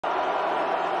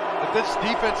what this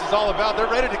defense is all about. They're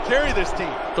ready to carry this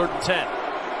team. 3rd and 10.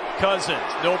 Cousins,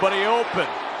 nobody open.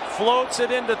 Floats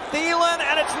it into Thielen,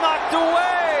 and it's knocked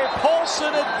away.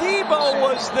 Paulson, Adebo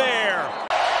was there.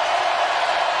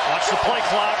 Watch the play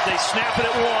clock. They snap it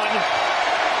at 1.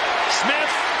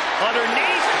 Smith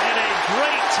underneath, and a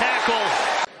great tackle.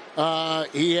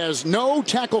 He has no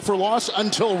tackle for loss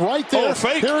until right there. Oh,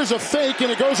 fake. There is a fake,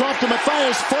 and it goes off to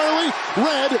Matthias Farley.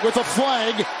 Red with a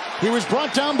flag. He was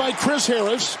brought down by Chris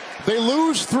Harris. They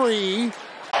lose 3.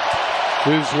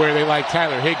 This is where they like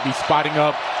Tyler Higbee spotting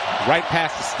up right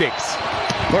past the sticks.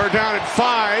 3rd down and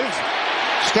 5.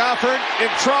 Stafford in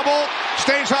trouble.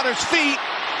 Stays on his feet.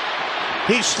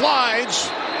 He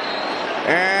slides.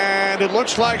 And it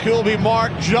looks like he'll be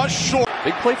marked just short.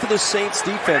 Big play for the Saints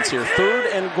defense here.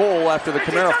 3rd and goal after the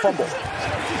Kamara fumble.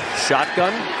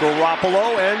 Shotgun,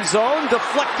 Garoppolo, end zone,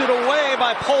 deflected away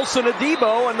by Paulson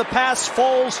Adebo, and the pass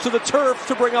falls to the turf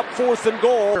to bring up 4th and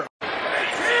goal.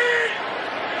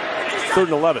 3rd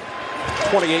and 11,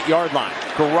 28-yard line.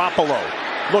 Garoppolo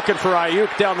looking for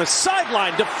Ayuk down the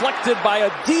sideline, deflected by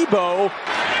Adebo.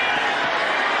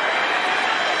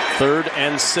 3rd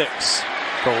and 6.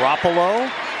 Garoppolo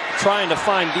trying to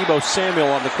find Deebo Samuel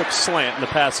on the quick slant, and the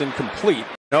pass incomplete.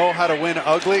 Know how to win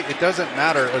ugly. It doesn't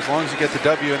matter as long as you get the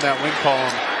W in that win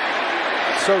column.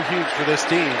 So huge for this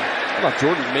team. How about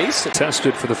Jordan Mason?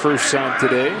 Tested for the first time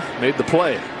today. Made the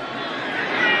play.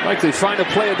 Likely find a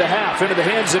play at the half. Into the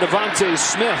hands of Devontae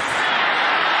Smith.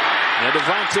 And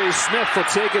Devontae Smith will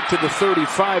take it to the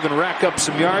 35 and rack up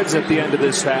some yards at the end of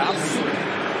this half.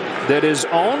 That is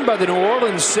owned by the New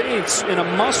Orleans Saints in a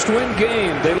must-win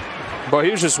game. But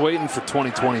he was just waiting for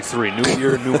 2023. New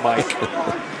year, new Mike.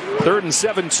 3rd and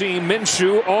 17.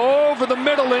 Minshew over the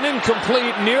middle and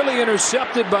incomplete. Nearly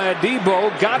intercepted by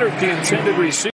Adebo. Goddard, the intended receiver.